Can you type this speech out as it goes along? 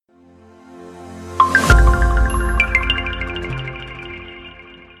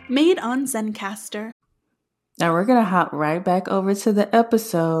made on Zencastr. Now we're going to hop right back over to the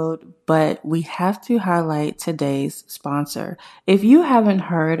episode, but we have to highlight today's sponsor. If you haven't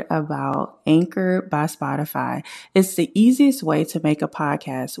heard about Anchor by Spotify, it's the easiest way to make a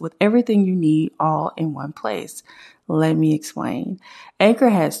podcast with everything you need all in one place. Let me explain. Anchor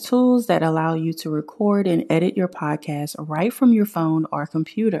has tools that allow you to record and edit your podcast right from your phone or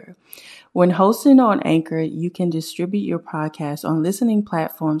computer. When hosting on Anchor, you can distribute your podcast on listening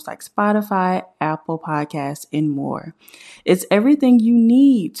platforms like Spotify, Apple Podcasts, and more. It's everything you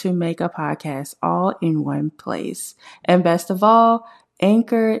need to make a podcast all in one place. And best of all,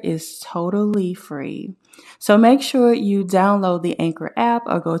 Anchor is totally free. So make sure you download the Anchor app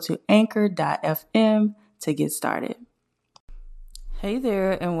or go to anchor.fm to get started. Hey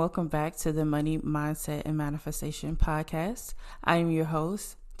there, and welcome back to the Money, Mindset, and Manifestation podcast. I am your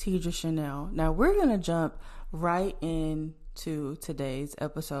host, Tidra Chanel. Now we're going to jump right into today's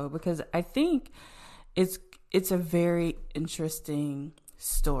episode because I think it's a very interesting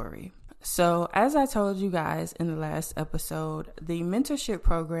story. So as I told you guys in the last episode, the mentorship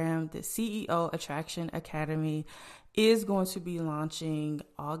program, the CEO Attraction Academy, is going to be launching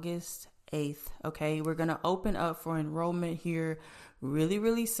August 8th. Okay, we're going to open up for enrollment here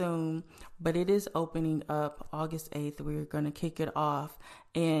really soon, but it is opening up August 8th. We're going to kick it off,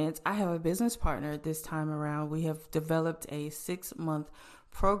 and I have a business partner this time around. We have developed a 6-month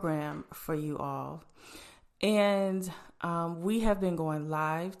program for you all, and we have been going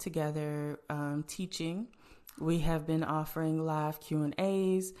live together, teaching. We have been offering live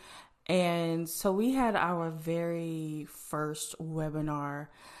Q&As, and so we had our very first webinar.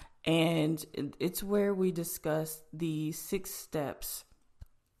 And it's where we discuss the 6 steps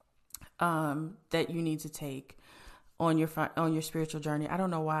that you need to take on your spiritual journey. I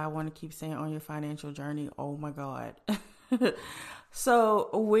don't know why I want to keep saying on your financial journey. Oh my God. So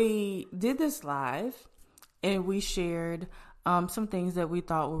we did this live and we shared some things that we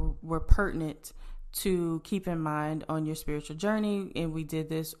thought were pertinent to keep in mind on your spiritual journey. And we did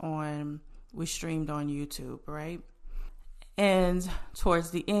this we streamed on YouTube, right? And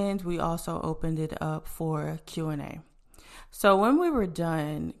towards the end, we also opened it up for Q&A. So when we were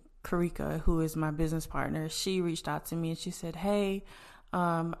done, Karika, who is my business partner, she reached out to me and she said, hey,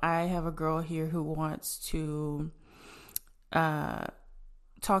 I have a girl here who wants to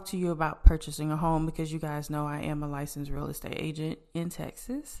talk to you about purchasing a home because you guys know I am a licensed real estate agent in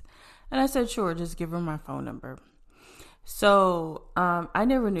Texas. And I said, sure, just give her my phone number. So I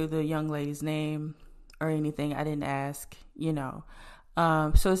never knew the young lady's name or anything. I didn't ask,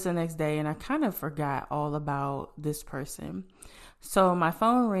 so it's the next day and I kind of forgot all about this person. So my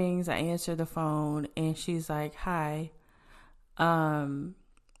phone rings, I answer the phone and she's like, hi,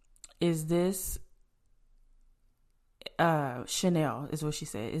 is this Chanel is what she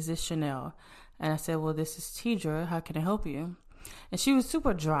said. Is this Chanel? And I said, well, this is Tidra. How can I help you? And she was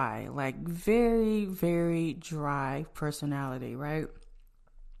super dry, like very, very dry personality, right?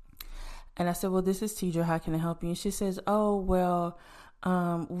 And I said, well, this is Tidra. How can I help you? And she says, oh, well,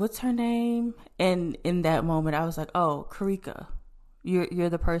 what's her name? And in that moment, I was like, oh, Karika. You're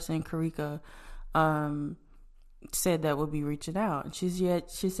the person Karika said that would be reaching out. And she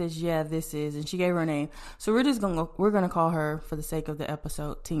says, yeah, this is. And she gave her name. So we're gonna call her, for the sake of the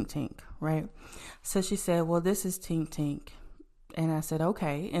episode, Tink Tink, right? So she said, well, this is Tink Tink. And I said,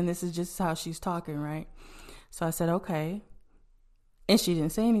 okay. And this is just how she's talking, right? So I said, okay. And she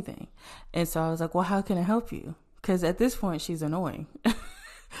didn't say anything. And so I was like, well, how can I help you? Because at this point, she's annoying.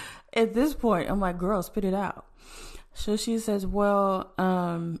 At this point, I'm like, girl, spit it out. So she says, well,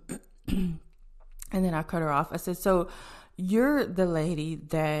 and then I cut her off. I said, so you're the lady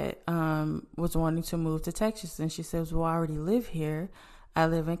that was wanting to move to Texas. And she says, well, I already live here. I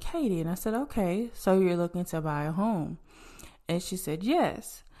live in Katy. And I said, okay, so you're looking to buy a home. And she said,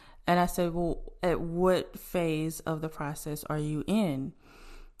 yes. And I said, well, at what phase of the process are you in?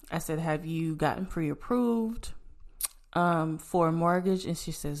 I said, have you gotten pre-approved for a mortgage? And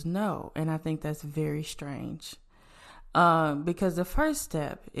she says, no. And I think that's very strange. Because the first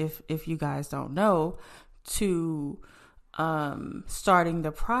step, if you guys don't know, to starting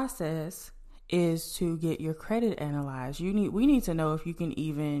the process is to get your credit analyzed. We need to know if you can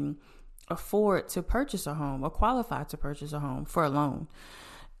even afford to purchase a home or qualify to purchase a home for a loan.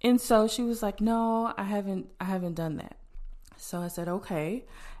 And so she was like, no, I haven't done that. So I said, okay.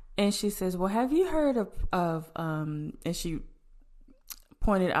 And she says, well, have you heard of and she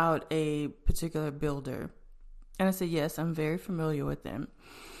pointed out a particular builder. And I said, yes, I'm very familiar with them.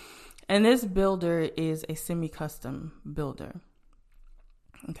 And this builder is a semi-custom builder.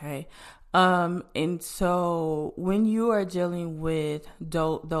 Okay. And so when you are dealing with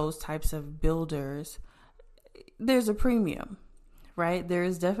those types of builders, there's a premium, right? There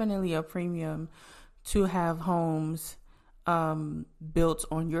is definitely a premium to have homes built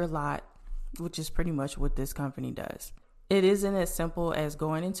on your lot, which is pretty much what this company does. It isn't as simple as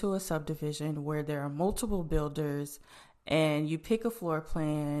going into a subdivision where there are multiple builders and you pick a floor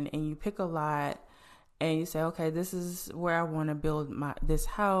plan and you pick a lot and you say, okay, this is where I want to build this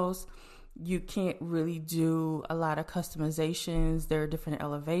house. You can't really do a lot of customizations. There are different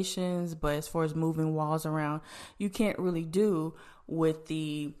elevations, but as far as moving walls around, you can't really do with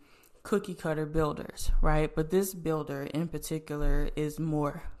the cookie cutter builders, right? But this builder in particular is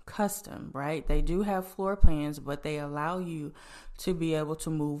more custom, right? They do have floor plans, but they allow you to be able to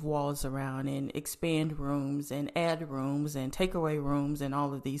move walls around and expand rooms and add rooms and take away rooms and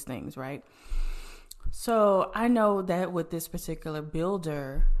all of these things, right? So I know that with this particular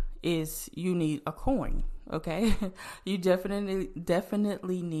builder is you need a coin, okay? You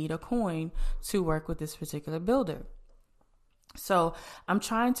definitely need a coin to work with this particular builder. So I'm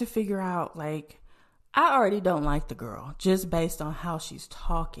trying to figure out, like, I already don't like the girl just based on how she's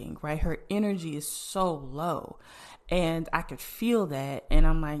talking, right? Her energy is so low and I could feel that. And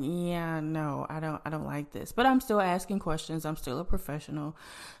I'm like, yeah, no, I don't like this, but I'm still asking questions. I'm still a professional.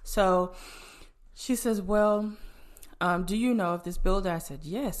 So she says, well, do you know if this builder? I said,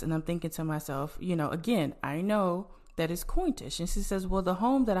 yes. And I'm thinking to myself, again, I know that is cointish. And she says, well, the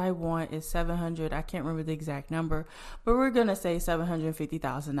home that I want is 700. I can't remember the exact number, but we're going to say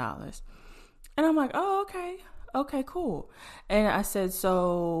 $750,000. And I'm like, oh, okay. Okay, cool. And I said,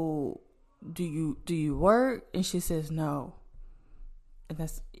 so do you work? And she says, no. And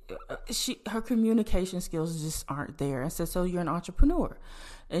that's, her communication skills just aren't there. I said, so you're an entrepreneur?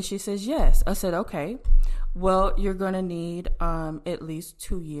 And she says, yes. I said, okay, well, you're going to need, at least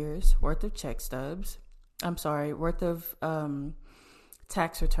 2 years worth of check stubs. Worth of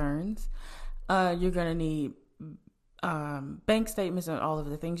tax returns. You're going to need bank statements and all of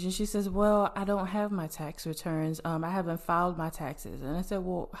the things. And she says, well, I don't have my tax returns. I haven't filed my taxes. And I said,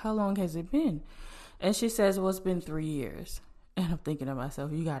 well, how long has it been? And she says, well, it's been 3 years. And I'm thinking to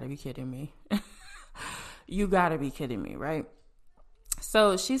myself, you got to be kidding me. You got to be kidding me, right?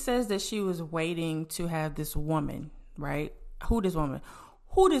 So she says that she was waiting to have this woman, right? Who this woman,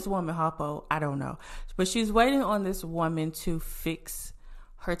 Harpo? I don't know. But she's waiting on this woman to fix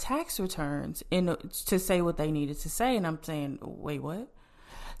her tax returns to say what they needed to say. And I'm saying, wait, what?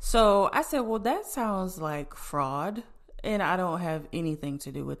 So I said, well, that sounds like fraud. And I don't have anything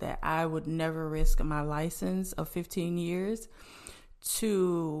to do with that. I would never risk my license of 15 years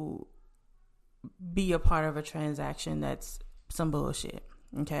to be a part of a transaction that's some bullshit.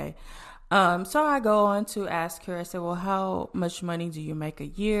 Okay. So I go on to ask her, I said, well, how much money do you make a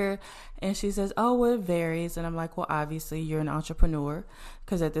year? And she says, oh, well, it varies. And I'm like, well, obviously you're an entrepreneur,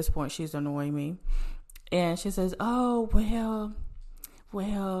 because at this point she's annoying me. And she says, oh, well,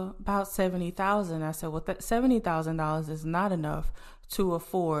 about $70,000. I said, well, that $70,000 is not enough to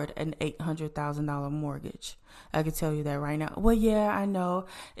afford an $800,000 mortgage. I can tell you that right now. Well, yeah, I know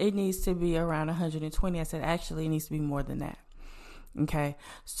it needs to be around 120. I said, actually, it needs to be more than that. Okay.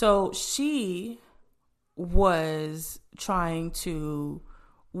 So she was trying to,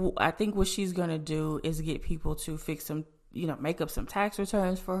 I think what she's going to do is get people to fix some, make up some tax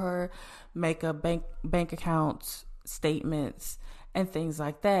returns for her, make up bank accounts, statements, and things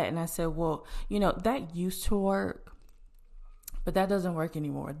like that. And I said, well, that used to work, but that doesn't work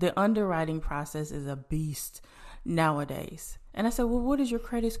anymore. The underwriting process is a beast nowadays. And I said, well, what is your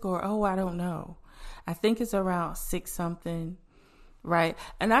credit score? Oh, I don't know. I think it's around 6 something. Right.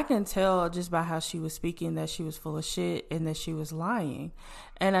 And I can tell just by how she was speaking that she was full of shit and that she was lying.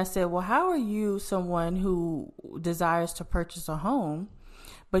 And I said, well, how are you someone who desires to purchase a home,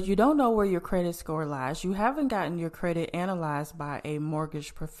 but you don't know where your credit score lies? You haven't gotten your credit analyzed by a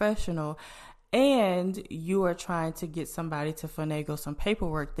mortgage professional, and you are trying to get somebody to finagle some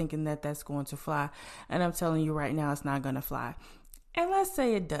paperwork thinking that that's going to fly. And I'm telling you right now, it's not going to fly. And let's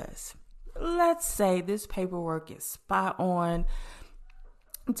say it does. Let's say this paperwork is spot on.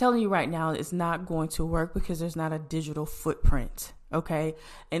 I'm telling you right now, it's not going to work because there's not a digital footprint. Okay.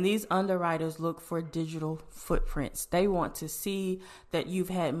 And these underwriters look for digital footprints. They want to see that you've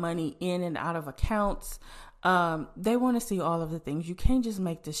had money in and out of accounts. They want to see all of the things. You can't just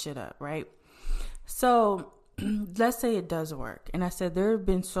make this shit up. Right. So let's say it does work. And I said, there have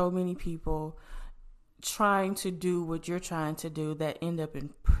been so many people trying to do what you're trying to do that end up in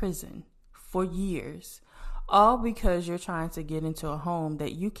prison for years. All because you're trying to get into a home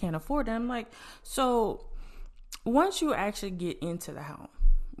that you can't afford. And I'm like, so once you actually get into the home,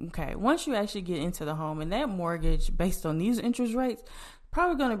 Okay, once you actually get into the home, and that mortgage based on these interest rates,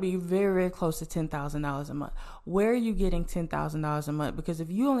 probably going to be very, very close to $10,000 a month. Where are you getting $10,000 a month? Because if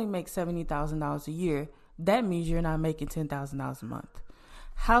you only make $70,000 a year, that means you're not making $10,000 a month.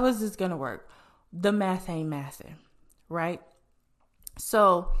 How is this going to work? The math ain't mathing, right?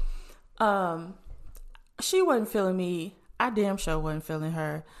 So, she wasn't feeling me. I damn sure wasn't feeling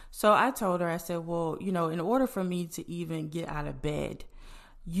her. So I told her, I said, well, in order for me to even get out of bed,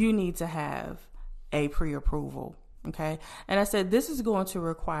 you need to have a pre-approval. Okay. And I said, this is going to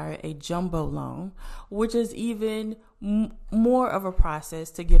require a jumbo loan, which is even more of a process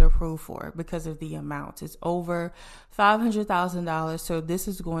to get approved for because of the amount. It's over $500,000. So this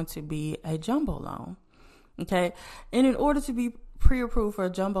is going to be a jumbo loan. Okay. And in order to be pre-approved for a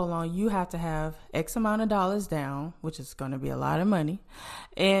jumbo loan, you have to have X amount of dollars down, which is going to be a lot of money.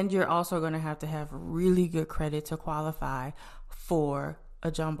 And you're also going to have really good credit to qualify for a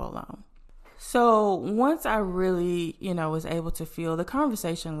jumbo loan. So once I really, was able to feel, the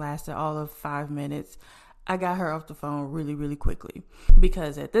conversation lasted all of 5 minutes. I got her off the phone really, really quickly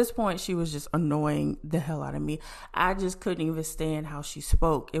because at this point she was just annoying the hell out of me. I just couldn't even stand how she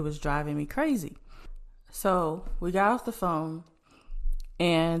spoke. It was driving me crazy. So we got off the phone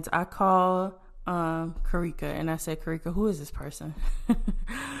and I called Karika and I said, Karika, who is this person?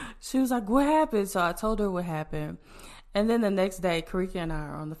 She was like, what happened? So I told her what happened. And then the next day, Karika and I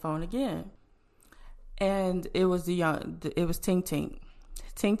are on the phone again. And it was Tink Tink.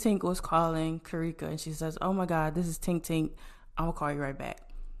 Tink Tink was calling Karika and she says, oh my God, this is Tink Tink. I'm gonna call you right back.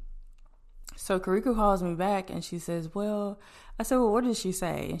 So Karika calls me back and she says, I said, what did she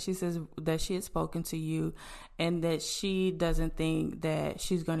say? And she says that she had spoken to you and that she doesn't think that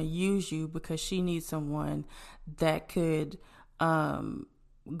she's going to use you because she needs someone that could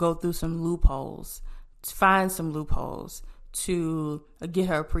go through some loopholes, find some loopholes to get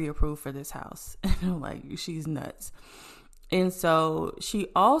her pre-approved for this house. And I'm like, she's nuts. And so she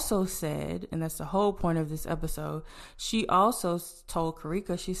also said, and that's the whole point of this episode, she also told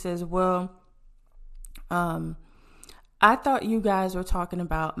Karika, she says, I thought you guys were talking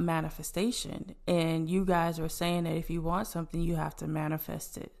about manifestation and you guys were saying that if you want something, you have to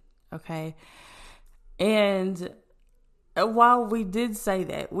manifest it. Okay. And while we did say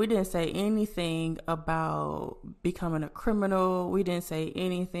that, we didn't say anything about becoming a criminal. We didn't say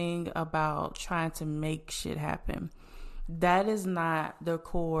anything about trying to make shit happen. That is not the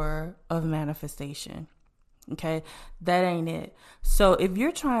core of manifestation. Okay, that ain't it. So if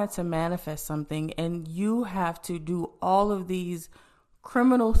you're trying to manifest something and you have to do all of these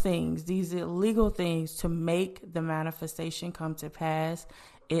criminal things, these illegal things to make the manifestation come to pass,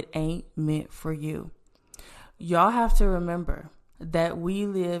 it ain't meant for you. Y'all have to remember that we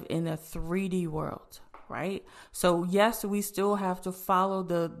live in a 3D world, right? So yes, we still have to follow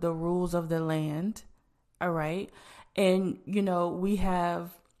the rules of the land. All right. And, we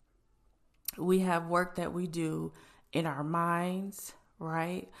have work that we do in our minds,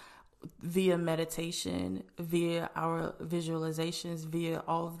 right? Via meditation, via our visualizations, via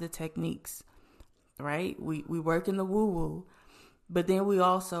all of the techniques, right? We work in the woo-woo, but then we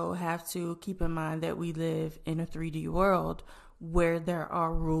also have to keep in mind that we live in a 3D world where there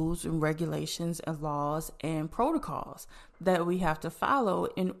are rules and regulations and laws and protocols that we have to follow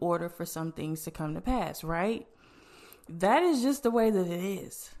in order for some things to come to pass, right? That is just the way that it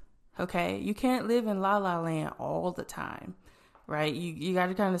is. Okay, you can't live in la la land all the time, right? You got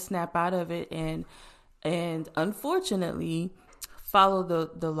to kind of snap out of it and unfortunately follow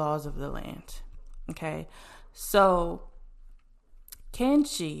the laws of the land. Okay, so can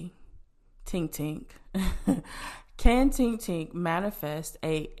Tink Tink manifest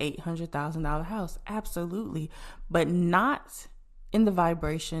a $800,000 house? Absolutely, but not in the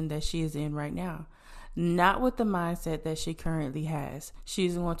vibration that she is in right now. Not with the mindset that she currently has.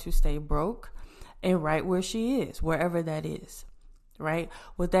 She's going to stay broke and right where she is, wherever that is, right?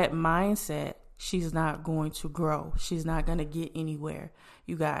 With that mindset, she's not going to grow. She's not going to get anywhere.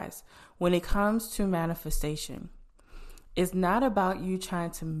 You guys, when it comes to manifestation, it's not about you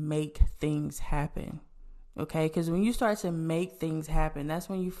trying to make things happen, okay? Because when you start to make things happen, that's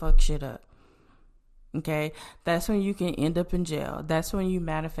when you fuck shit up. Okay? That's when you can end up in jail. That's when you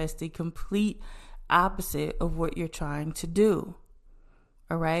manifest the complete opposite of what you're trying to do.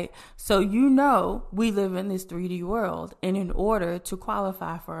 All right. So, we live in this 3D world, and in order to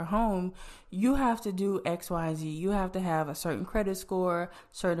qualify for a home, you have to do X, Y, and Z. You have to have a certain credit score,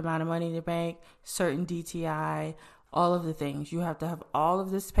 certain amount of money in the bank, certain DTI, all of the things. You have to have all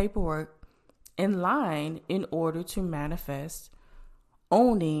of this paperwork in line in order to manifest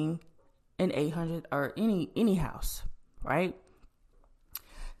owning an 800 or any house, right?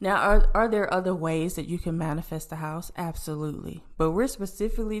 Now, are there other ways that you can manifest a house? Absolutely. But we're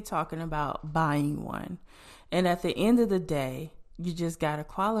specifically talking about buying one. And at the end of the day, you just got to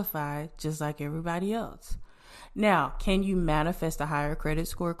qualify just like everybody else. Now, can you manifest a higher credit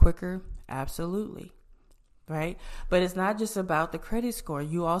score quicker? Absolutely. Right? But it's not just about the credit score.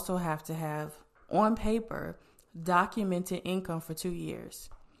 You also have to have on paper documented income for 2 years.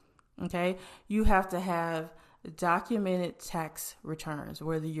 Okay? You have to have documented tax returns,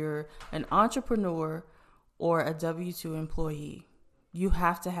 whether you're an entrepreneur or a W-2 employee. You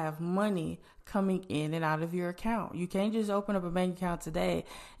have to have money coming in and out of your account. You can't just open up a bank account today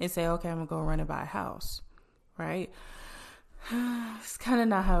and say, okay, I'm going to go run and buy a house, right? It's kind of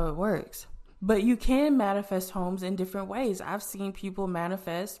not how it works. But you can manifest homes in different ways. I've seen people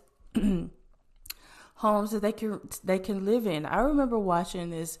manifest homes that they can live in. I remember watching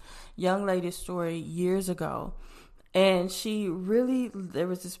this young lady's story years ago, and there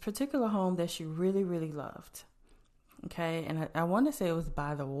was this particular home that she really, really loved. Okay, and I want to say it was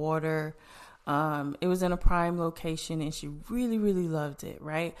by the water. It was in a prime location, and she really, really loved it,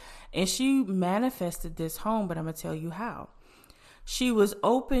 right? And she manifested this home, but I'm gonna tell you how. She was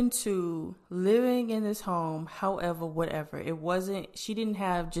open to living in this home, however, whatever. She didn't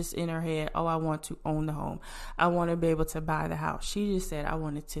have just in her head, oh, I want to own the home. I want to be able to buy the house. She just said, I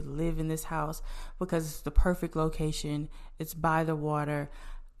wanted to live in this house because it's the perfect location. It's by the water.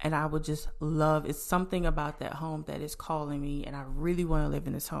 And I would just it's something about that home that is calling me. And I really want to live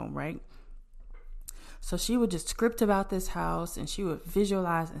in this home, right? So she would just script about this house, and she would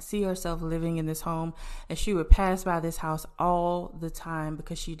visualize and see herself living in this home. And she would pass by this house all the time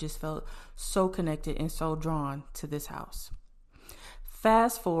because she just felt so connected and so drawn to this house.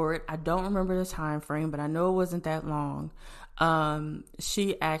 Fast forward, I don't remember the time frame, but I know it wasn't that long.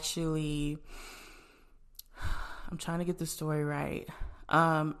 She actually, I'm trying to get the story right.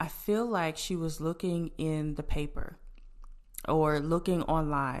 I feel like she was looking in the paper or looking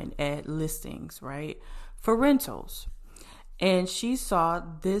online at listings, right, for rentals. And she saw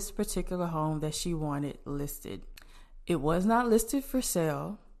this particular home that she wanted listed. It was not listed for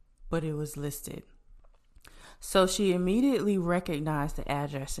sale, but it was listed. So she immediately recognized the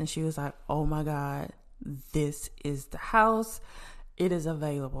address, and she was like, oh my God, this is the house. It is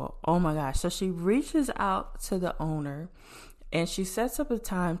available. Oh my gosh. So she reaches out to the owner, and she sets up a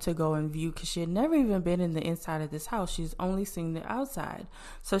time to go and view, because she had never even been in the inside of this house. She's only seen the outside.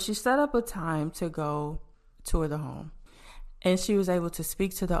 So she set up a time to go tour the home. And she was able to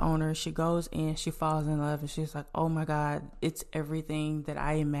speak to the owner. She goes in, she falls in love, and she's like, oh my God, it's everything that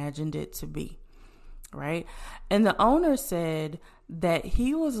I imagined it to be, right? And the owner said that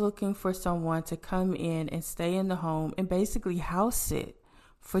he was looking for someone to come in and stay in the home and basically house sit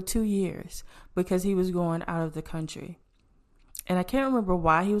for 2 years because he was going out of the country. And I can't remember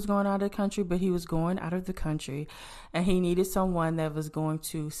why he was going out of the country, but he was going out of the country, and he needed someone that was going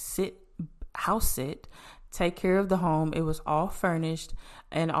to house sit, take care of the home. It was all furnished,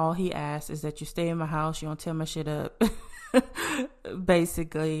 and all he asked is that you stay in my house, you don't tear my shit up,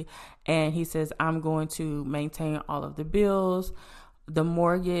 basically. And he says, I'm going to maintain all of the bills, the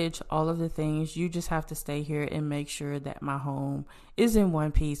mortgage, all of the things. You just have to stay here and make sure that my home is in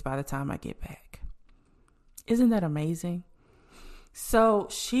one piece by the time I get back. Isn't that amazing? So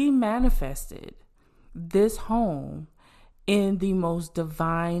she manifested this home in the most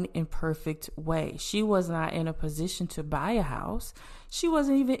divine and perfect way. She was not in a position to buy a house. She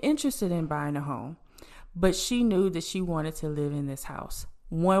wasn't even interested in buying a home, but she knew that she wanted to live in this house.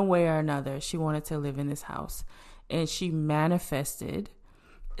 One way or another, she wanted to live in this house, and she manifested.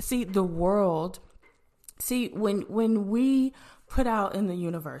 See, the world, when we put out in the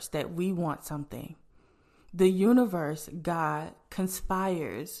universe that we want something, the universe, God,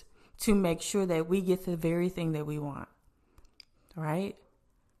 conspires to make sure that we get the very thing that we want, right?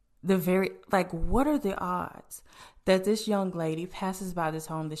 What are the odds that this young lady passes by this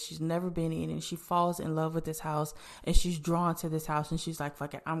home that she's never been in, and she falls in love with this house, and she's drawn to this house, and she's like,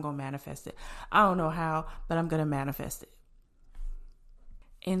 fuck it, I'm going to manifest it. I don't know how, but I'm going to manifest it.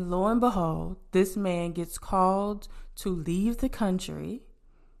 And lo and behold, this man gets called to leave the country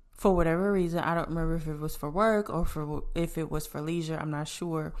for whatever reason. I don't remember if it was for work or if it was for leisure. I'm not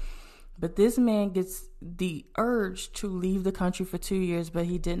sure. But this man gets the urge to leave the country for 2 years, but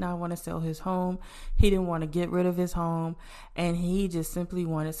he did not want to sell his home. He didn't want to get rid of his home. And he just simply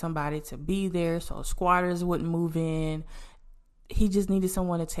wanted somebody to be there so squatters wouldn't move in. He just needed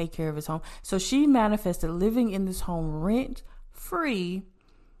someone to take care of his home. So she manifested living in this home rent free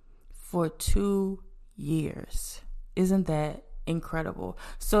for 2 years. Isn't that incredible.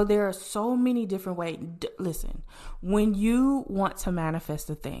 So there are so many different ways. Listen, when you want to manifest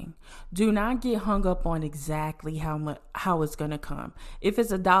a thing, do not get hung up on exactly how it's going to come. If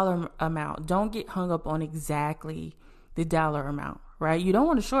it's a dollar amount, don't get hung up on exactly the dollar amount, right? You don't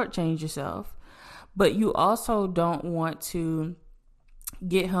want to shortchange yourself, but you also don't want to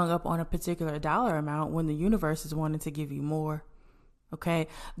get hung up on a particular dollar amount when the universe is wanting to give you more. Okay?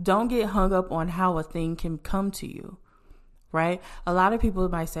 Don't get hung up on how a thing can come to you, right? A lot of people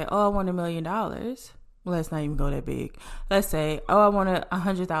might say, oh, I want $1 million. Well, let's not even go that big. Let's say, oh, I want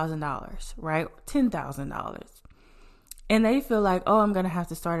 $100,000, right? $10,000. And they feel like, oh, I'm going to have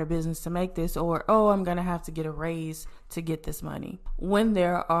to start a business to make this, or, oh, I'm going to have to get a raise to get this money. When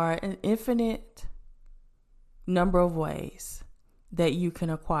there are an infinite number of ways that you can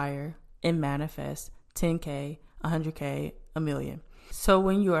acquire and manifest 10K, 100K, $1 million. So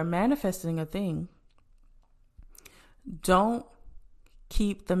when you are manifesting a thing, don't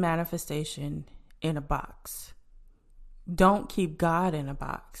keep the manifestation in a box. Don't keep God in a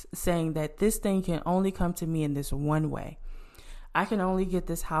box, saying that this thing can only come to me in this one way. I can only get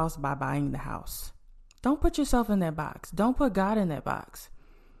this house by buying the house. Don't put yourself in that box. Don't put God in that box.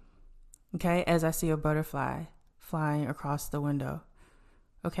 Okay, as I see a butterfly flying across the window.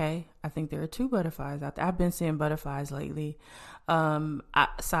 Okay, I think there are 2 butterflies out there. I've been seeing butterflies lately.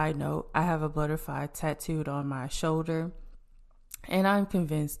 Side note, I have a butterfly tattooed on my shoulder, and I'm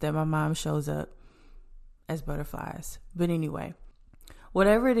convinced that my mom shows up as butterflies. But anyway,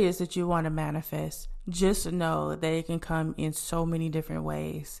 whatever it is that you want to manifest, just know that it can come in so many different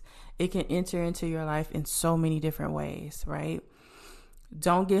ways. It can enter into your life in so many different ways, right?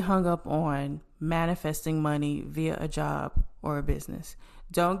 Don't get hung up on manifesting money via a job or a business.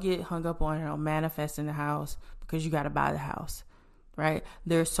 Don't get hung up on manifesting the house because you got to buy the house, right?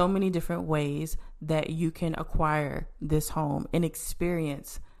 There are so many different ways that you can acquire this home and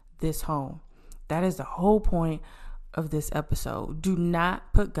experience this home. That is the whole point of this episode. Do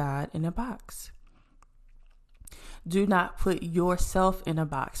not put God in a box. Do not put yourself in a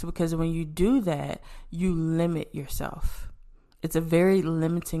box, because when you do that, you limit yourself. It's a very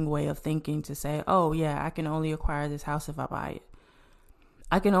limiting way of thinking to say, oh yeah, I can only acquire this house if I buy it.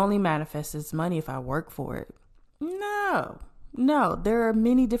 I can only manifest this money if I work for it. No, there are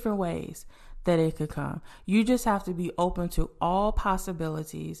many different ways that it could come. You just have to be open to all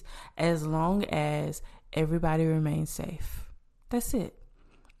possibilities as long as everybody remains safe. That's it.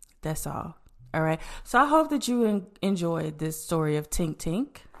 That's all. All right. So I hope that you enjoyed this story of Tink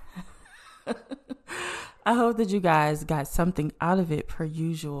Tink. I hope that you guys got something out of it per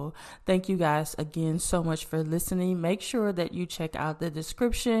usual. Thank you guys again so much for listening. Make sure that you check out the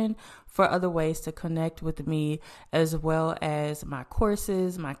description for other ways to connect with me, as well as my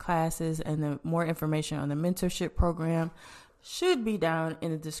courses, my classes, and the more information on the mentorship program should be down in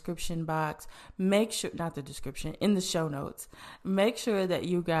the description box. Make sure, not the description, in the show notes. Make sure that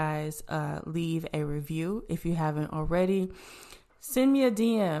you guys leave a review if you haven't already. Send me a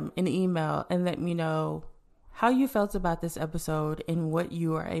DM, an email, and let me know how you felt about this episode and what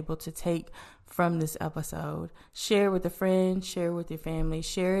you are able to take from this episode. Share with a friend, share with your family,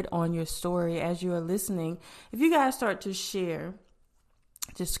 share it on your story as you are listening. If you guys start to share,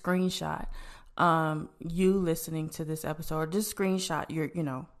 just screenshot you listening to this episode, just screenshot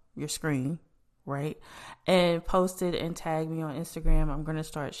your screen, right? And post it and tag me on Instagram. I'm going to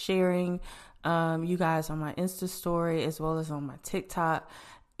start sharing you guys on my Insta story as well as on my TikTok.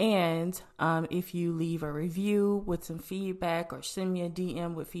 And if you leave a review with some feedback, or send me a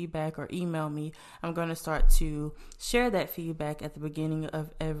DM with feedback, or email me, I'm going to start to share that feedback at the beginning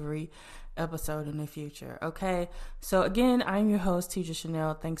of every episode in the future. Okay. So again, I'm your host, Teacher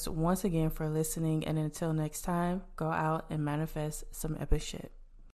Chanel. Thanks once again for listening. And until next time, go out and manifest some epic shit.